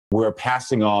we're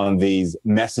passing on these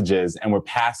messages and we're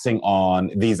passing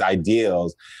on these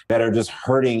ideals that are just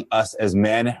hurting us as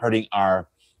men, hurting our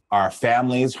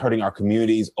families, hurting our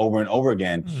communities over and over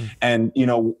again. And, you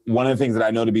know, one of the things that I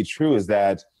know to be true is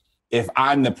that if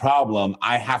I'm the problem,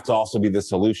 I have to also be the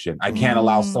solution. I can't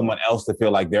allow someone else to feel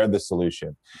like they're the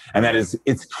solution. And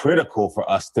it's critical for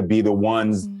us to be the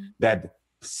ones that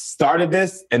started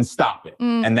this and stop it.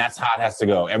 And that's how it has to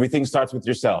go. Everything starts with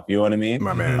yourself. You know what I mean?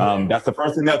 My man. That's the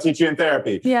first thing they'll teach you in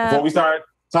therapy. Before we start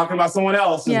talking about someone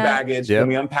else's baggage, and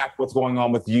we unpack what's going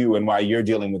on with you and why you're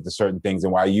dealing with the certain things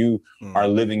and why you are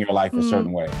living your life a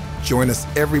certain way. Join us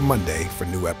every Monday for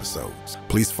new episodes.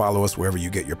 Please follow us wherever you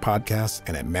get your podcasts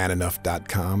and at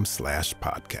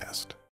manenough.com/podcast.